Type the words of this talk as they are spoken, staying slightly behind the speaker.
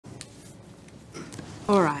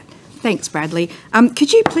All right. Thanks, Bradley.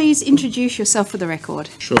 Could you please introduce yourself for the record?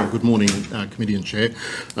 Sure. Good morning, Committee and Chair.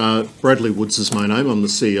 Bradley Woods is my name. I'm the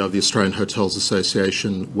CEO of the Australian Hotels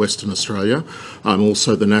Association, Western Australia. I'm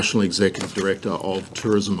also the National Executive Director of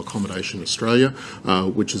Tourism Accommodation Australia,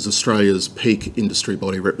 which is Australia's peak industry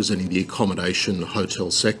body representing the accommodation hotel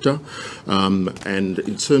sector. And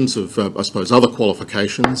in terms of, I suppose, other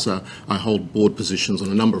qualifications, I hold board positions on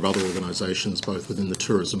a number of other organisations, both within the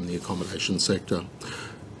tourism and the accommodation sector.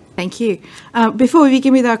 Thank you. Before we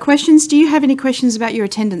begin with our questions, do you have any questions about your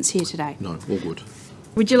attendance here today? No, all good.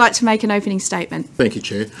 Would you like to make an opening statement? Thank you,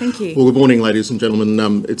 Chair. Thank you. Well, good morning, ladies and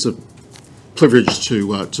gentlemen. It's a privilege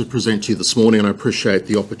to present to you this morning, and I appreciate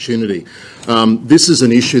the opportunity. This is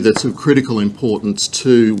an issue that's of critical importance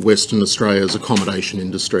to Western Australia's accommodation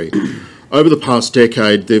industry. Over the past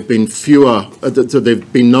decade, there have been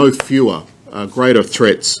greater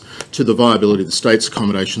threats to the viability of the state's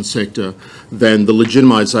accommodation sector than the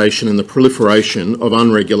legitimisation and the proliferation of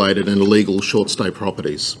unregulated and illegal short-stay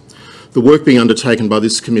properties. The work being undertaken by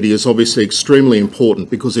this committee is obviously extremely important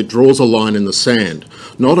because it draws a line in the sand,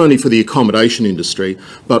 not only for the accommodation industry,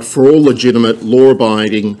 but for all legitimate,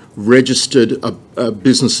 law-abiding, registered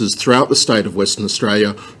businesses throughout the state of Western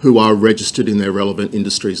Australia who are registered in their relevant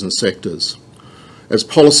industries and sectors. As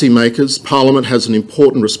policymakers, Parliament has an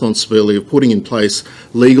important responsibility of putting in place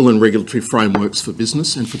legal and regulatory frameworks for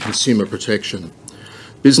business and for consumer protection.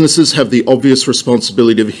 Businesses have the obvious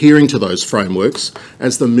responsibility of adhering to those frameworks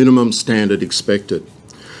as the minimum standard expected.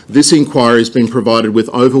 This inquiry has been provided with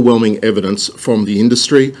overwhelming evidence from the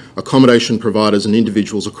industry, accommodation providers and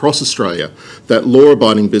individuals across Australia that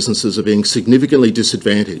law-abiding businesses are being significantly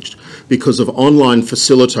disadvantaged because of online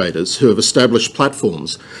facilitators who have established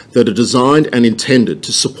platforms that are designed and intended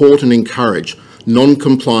to support and encourage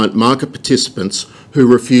non-compliant market participants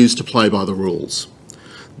who refuse to play by the rules.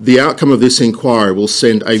 The outcome of this inquiry will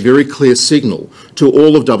send a very clear signal to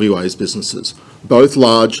all of WA's businesses, both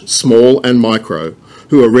large, small and micro,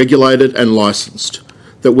 who are regulated and licensed,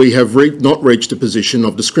 that we have not reached a position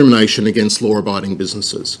of discrimination against law-abiding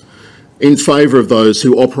businesses, in favour of those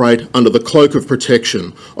who operate under the cloak of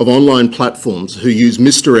protection of online platforms who use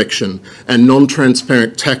misdirection and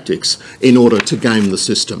non-transparent tactics in order to game the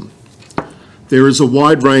system. There is a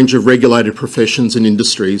wide range of regulated professions and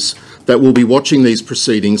industries that will be watching these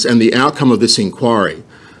proceedings and the outcome of this inquiry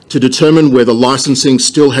to determine whether licensing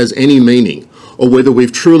still has any meaning or whether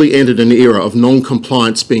we've truly entered an era of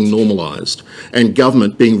non-compliance being normalised and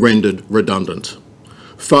government being rendered redundant.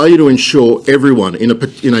 Failure to ensure everyone in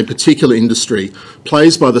a particular industry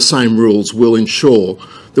plays by the same rules will ensure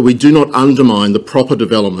that we do not undermine the proper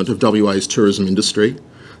development of WA's tourism industry,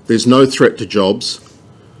 there's no threat to jobs,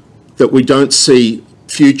 that we don't see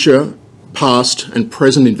future, past and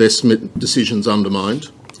present investment decisions undermined,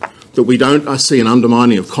 that we don't see an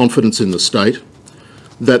undermining of confidence in the state,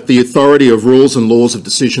 that the authority of rules and laws of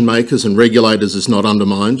decision makers and regulators is not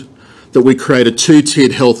undermined, that we create a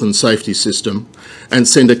two-tiered health and safety system and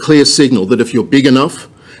send a clear signal that if you're big enough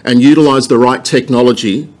and utilise the right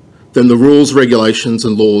technology, then the rules, regulations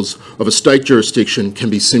and laws of a state jurisdiction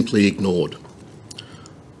can be simply ignored.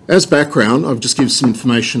 As background, I've just given some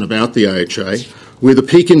information about the AHA. We're the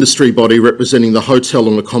peak industry body representing the hotel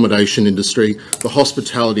and accommodation industry, the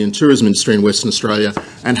hospitality and tourism industry in Western Australia,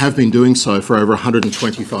 and have been doing so for over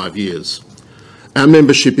 125 years. Our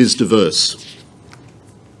membership is diverse.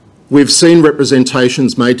 We've seen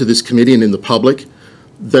representations made to this committee and in the public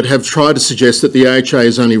that have tried to suggest that the AHA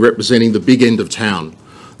is only representing the big end of town.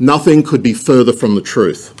 Nothing could be further from the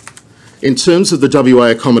truth. In terms of the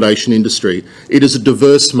WA accommodation industry, it is a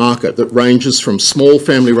diverse market that ranges from small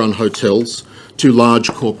family-run hotels to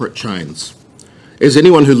large corporate chains. As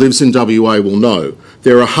anyone who lives in WA will know,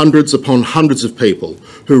 there are hundreds upon hundreds of people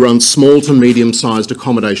who run small to medium-sized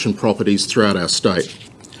accommodation properties throughout our state.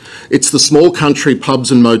 It's the small country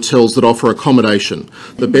pubs and motels that offer accommodation,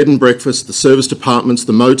 the bed and breakfast, the serviced apartments,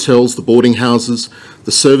 the motels, the boarding houses,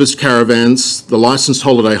 the serviced caravans, the licensed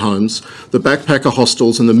holiday homes, the backpacker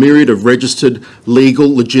hostels and the myriad of registered,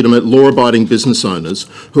 legal, legitimate, law-abiding business owners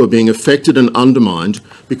who are being affected and undermined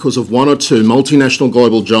because of one or two multinational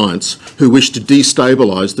global giants who wish to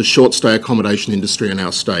destabilise the short-stay accommodation industry in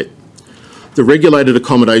our state. The regulated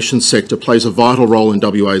accommodation sector plays a vital role in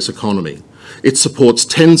WA's economy. It supports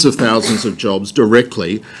tens of thousands of jobs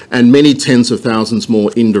directly and many tens of thousands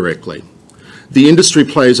more indirectly. The industry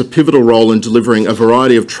plays a pivotal role in delivering a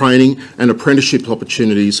variety of training and apprenticeship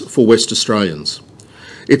opportunities for West Australians.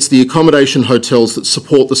 It's the accommodation hotels that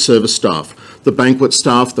support the service staff, the banquet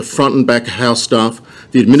staff, the front and back house staff,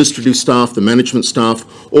 the administrative staff, the management staff,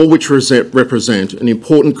 all which represent an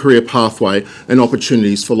important career pathway and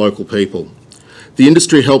opportunities for local people. The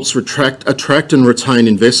industry helps attract and retain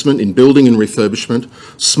investment in building and refurbishment,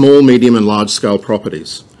 small, medium and large-scale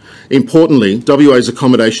properties. Importantly, WA's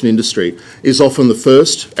accommodation industry is often the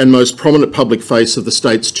first and most prominent public face of the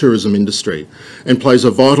state's tourism industry and plays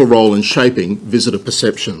a vital role in shaping visitor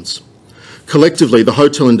perceptions. Collectively, the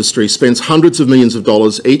hotel industry spends hundreds of millions of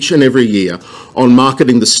dollars each and every year on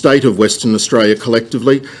marketing the state of Western Australia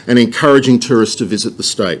collectively and encouraging tourists to visit the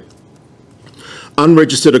state.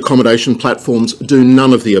 Unregistered accommodation platforms do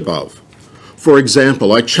none of the above. For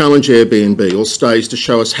example, I challenge Airbnb or Stays to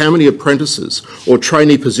show us how many apprentices or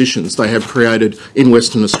trainee positions they have created in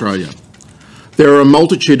Western Australia. There are a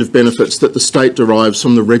multitude of benefits that the state derives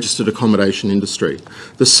from the registered accommodation industry.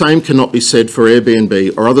 The same cannot be said for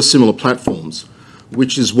Airbnb or other similar platforms,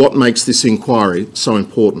 which is what makes this inquiry so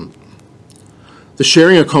important. The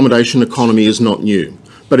sharing accommodation economy is not new,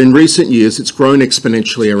 but in recent years it's grown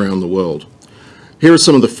exponentially around the world. Here are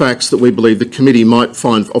some of the facts that we believe the committee might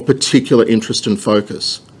find of particular interest and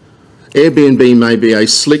focus. Airbnb may be a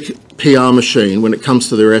slick PR machine when it comes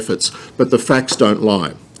to their efforts, but the facts don't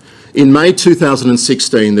lie. In May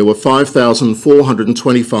 2016, there were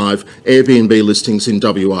 5,425 Airbnb listings in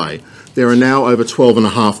WA. There are now over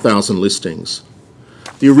 12,500 listings.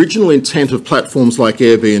 The original intent of platforms like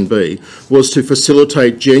Airbnb was to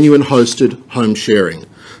facilitate genuine hosted home sharing,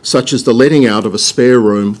 such as the letting out of a spare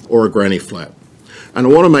room or a granny flat. And I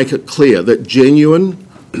want to make it clear that genuine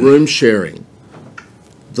room sharing,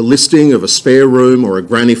 the listing of a spare room or a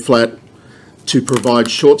granny flat to provide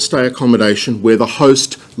short stay accommodation where the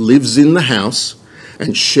host lives in the house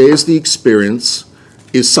and shares the experience,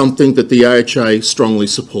 is something that the AHA strongly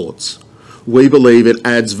supports. We believe it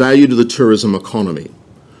adds value to the tourism economy.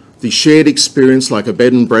 The shared experience, like a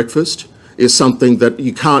bed and breakfast, is something that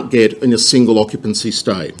you can't get in a single occupancy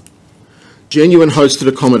stay. Genuine hosted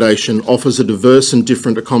accommodation offers a diverse and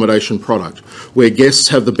different accommodation product where guests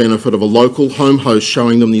have the benefit of a local home host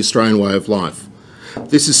showing them the Australian way of life.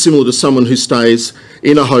 This is similar to someone who stays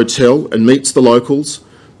in a hotel and meets the locals,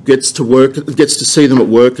 gets to see them at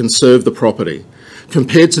work and serve the property,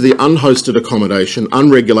 compared to the unhosted accommodation,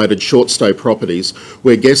 unregulated short stay properties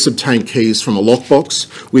where guests obtain keys from a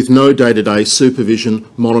lockbox with no day-to-day supervision,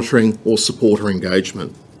 monitoring or support or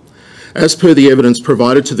engagement. As per the evidence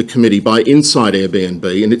provided to the committee by Inside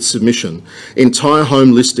Airbnb in its submission, entire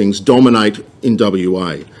home listings dominate in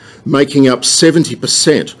WA, making up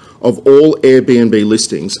 70% of all Airbnb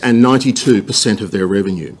listings and 92% of their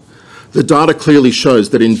revenue. The data clearly shows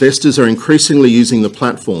that investors are increasingly using the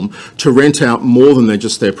platform to rent out more than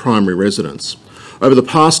just their primary residence. Over the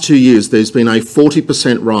past 2 years, there's been a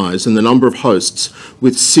 40% rise in the number of hosts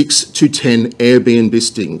with 6 to 10 Airbnb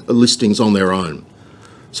listings on their own.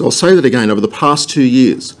 So I'll say that again, over the past 2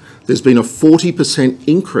 years, there's been a 40%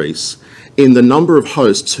 increase in the number of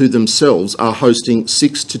hosts who themselves are hosting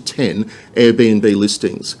 6 to 10 Airbnb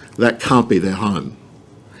listings. That can't be their home.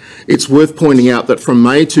 It's worth pointing out that from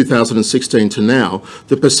May 2016 to now,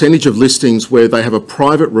 the percentage of listings where they have a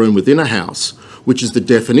private room within a house, which is the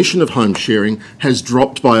definition of home sharing, has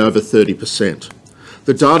dropped by over 30%.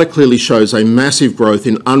 The data clearly shows a massive growth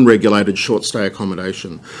in unregulated short stay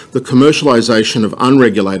accommodation, the commercialisation of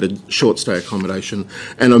unregulated short stay accommodation,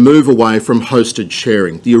 and a move away from hosted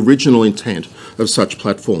sharing, the original intent of such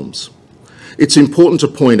platforms. It's important to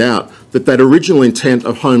point out that original intent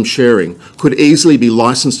of home sharing could easily be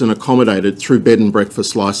licensed and accommodated through bed and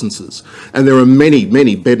breakfast licences. And there are many,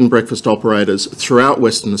 many bed and breakfast operators throughout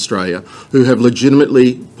Western Australia who have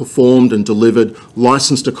legitimately performed and delivered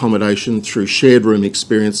licensed accommodation through shared room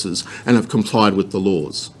experiences and have complied with the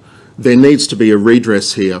laws. There needs to be a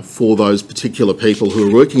redress here for those particular people who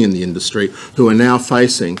are working in the industry who are now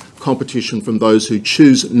facing competition from those who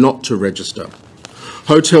choose not to register.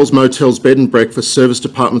 Hotels, motels, bed and breakfast, service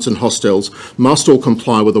departments and hostels must all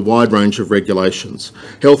comply with a wide range of regulations,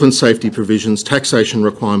 health and safety provisions, taxation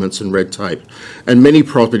requirements and red tape, and many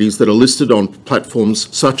properties that are listed on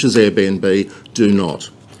platforms such as Airbnb do not.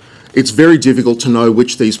 It's very difficult to know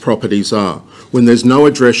which these properties are. When there's no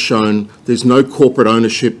address shown, there's no corporate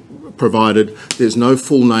ownership provided, there's no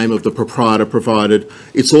full name of the proprietor provided.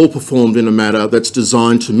 It's all performed in a manner that's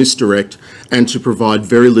designed to misdirect and to provide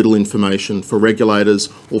very little information for regulators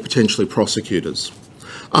or potentially prosecutors.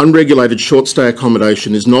 Unregulated short stay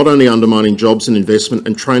accommodation is not only undermining jobs and investment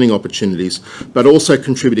and training opportunities, but also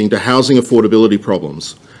contributing to housing affordability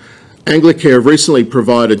problems. Anglicare have recently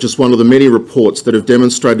provided just one of the many reports that have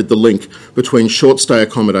demonstrated the link between short stay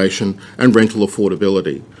accommodation and rental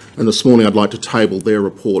affordability. And this morning I'd like to table their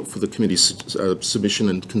report for the committee's submission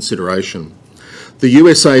and consideration. The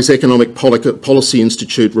USA's Economic Policy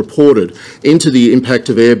Institute reported into the impact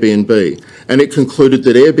of Airbnb, and it concluded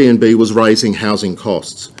that Airbnb was raising housing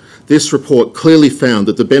costs. This report clearly found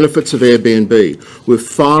that the benefits of Airbnb were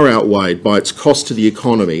far outweighed by its cost to the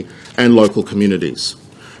economy and local communities.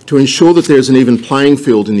 To ensure that there is an even playing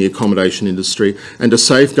field in the accommodation industry and to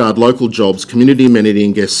safeguard local jobs, community amenity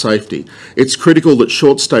and guest safety, it's critical that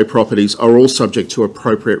short stay properties are all subject to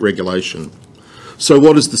appropriate regulation. So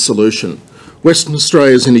what is the solution? Western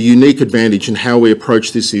Australia is in a unique advantage in how we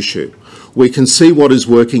approach this issue. We can see what is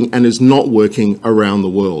working and is not working around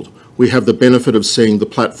the world. We have the benefit of seeing the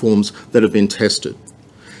platforms that have been tested.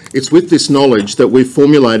 It's with this knowledge that we've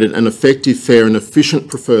formulated an effective, fair and efficient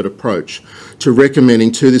preferred approach to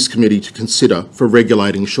recommending to this committee to consider for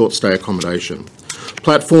regulating short stay accommodation.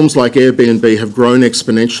 Platforms like Airbnb have grown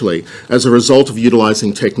exponentially as a result of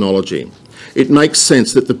utilising technology. It makes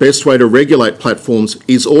sense that the best way to regulate platforms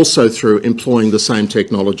is also through employing the same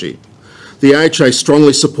technology. The AHA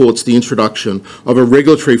strongly supports the introduction of a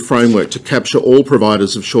regulatory framework to capture all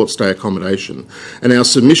providers of short stay accommodation, and our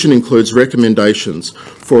submission includes recommendations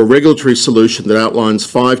for a regulatory solution that outlines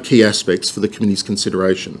 5 key aspects for the committee's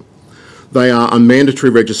consideration. They are a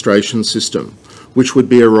mandatory registration system, which would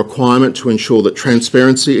be a requirement to ensure that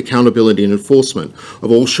transparency, accountability and enforcement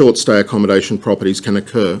of all short stay accommodation properties can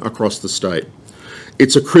occur across the state.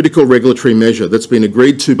 It's a critical regulatory measure that's been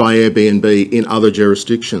agreed to by Airbnb in other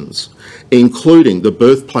jurisdictions, including the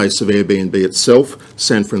birthplace of Airbnb itself,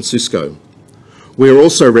 San Francisco. We are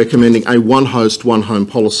also recommending a one host, one home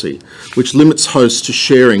policy, which limits hosts to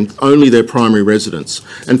sharing only their primary residence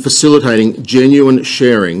and facilitating genuine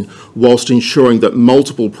sharing whilst ensuring that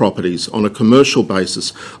multiple properties on a commercial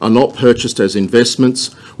basis are not purchased as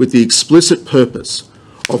investments with the explicit purpose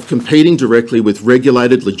of competing directly with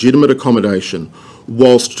regulated legitimate accommodation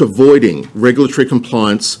whilst avoiding regulatory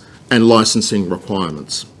compliance and licensing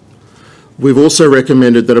requirements. We've also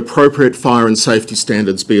recommended that appropriate fire and safety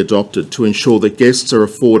standards be adopted to ensure that guests are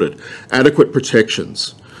afforded adequate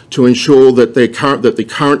protections, to ensure that the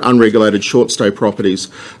current unregulated short stay properties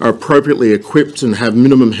are appropriately equipped and have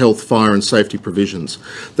minimum health, fire and safety provisions.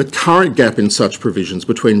 The current gap in such provisions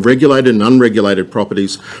between regulated and unregulated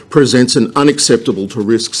properties presents an unacceptable to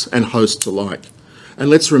risks and hosts alike. And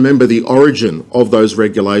let's remember the origin of those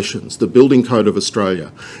regulations. The Building Code of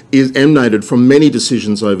Australia is emanated from many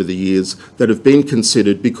decisions over the years that have been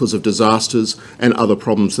considered because of disasters and other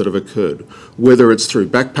problems that have occurred, whether it's through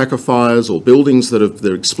backpacker fires or buildings that have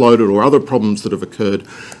exploded or other problems that have occurred.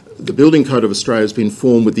 The Building Code of Australia has been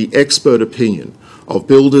formed with the expert opinion of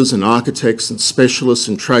builders and architects and specialists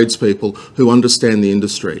and tradespeople who understand the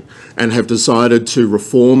industry and have decided to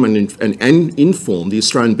reform and inform the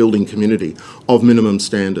Australian building community of minimum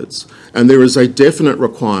standards. And there is a definite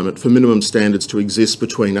requirement for minimum standards to exist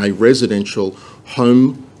between a residential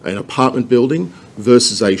home and apartment building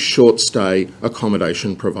versus a short stay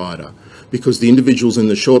accommodation provider, because the individuals in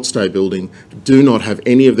the short stay building do not have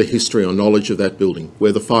any of the history or knowledge of that building,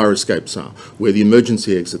 where the fire escapes are, where the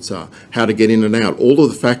emergency exits are, how to get in and out, all of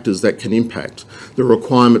the factors that can impact the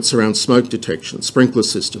requirements around smoke detection, sprinkler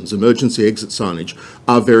systems, emergency exit signage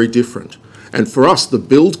are very different. And for us, the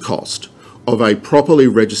build cost of a properly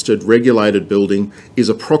registered, regulated building is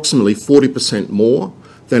approximately 40% more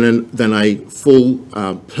than a full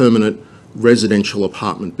permanent residential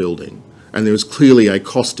apartment building. And there is clearly a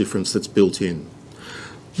cost difference that's built in.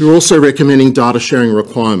 We're also recommending data sharing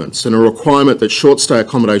requirements and a requirement that short stay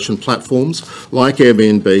accommodation platforms like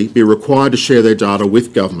Airbnb be required to share their data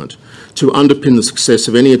with government to underpin the success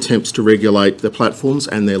of any attempts to regulate the platforms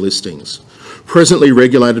and their listings. Presently,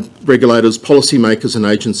 regulators, policymakers and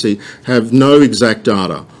agency have no exact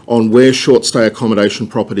data on where short stay accommodation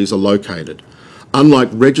properties are located, unlike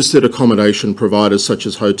registered accommodation providers such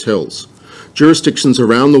as hotels. Jurisdictions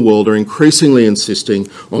around the world are increasingly insisting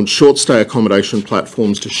on short stay accommodation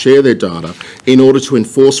platforms to share their data in order to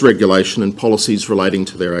enforce regulation and policies relating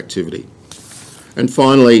to their activity. And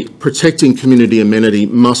finally, protecting community amenity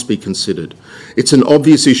must be considered. It's an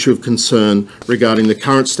obvious issue of concern regarding the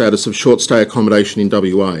current status of short stay accommodation in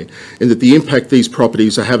WA, and that the impact these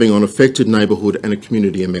properties are having on affected neighbourhood and a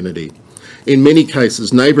community amenity. In many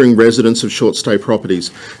cases, neighbouring residents of short stay properties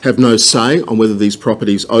have no say on whether these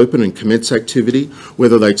properties open and commence activity,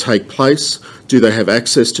 whether they take place, do they have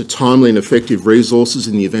access to timely and effective resources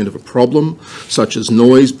in the event of a problem, such as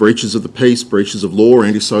noise, breaches of the peace, breaches of law or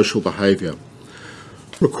antisocial behaviour.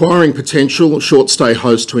 Requiring potential short stay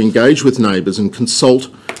hosts to engage with neighbours and consult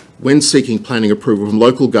when seeking planning approval from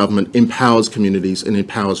local government empowers communities and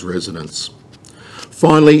empowers residents.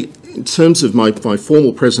 Finally, in terms of my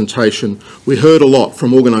formal presentation, we heard a lot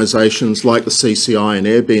from organisations like the CCI and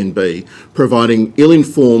Airbnb providing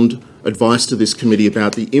ill-informed advice to this committee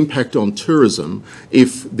about the impact on tourism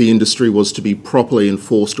if the industry was to be properly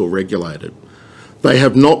enforced or regulated. They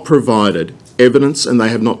have not provided evidence, and they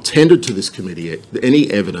have not tendered to this committee any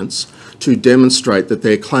evidence to demonstrate that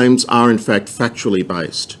their claims are in fact factually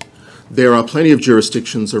based. There are plenty of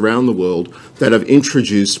jurisdictions around the world that have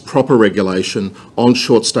introduced proper regulation on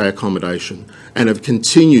short stay accommodation and have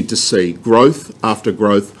continued to see growth after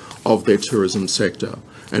growth of their tourism sector.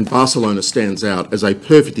 And Barcelona stands out as a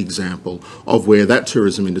perfect example of where that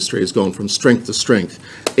tourism industry has gone from strength to strength,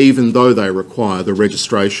 even though they require the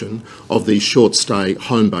registration of these short stay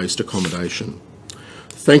home-based accommodation.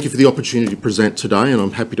 Thank you for the opportunity to present today, and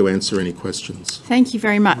I'm happy to answer any questions. Thank you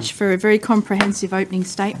very much for a very comprehensive opening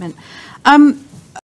statement.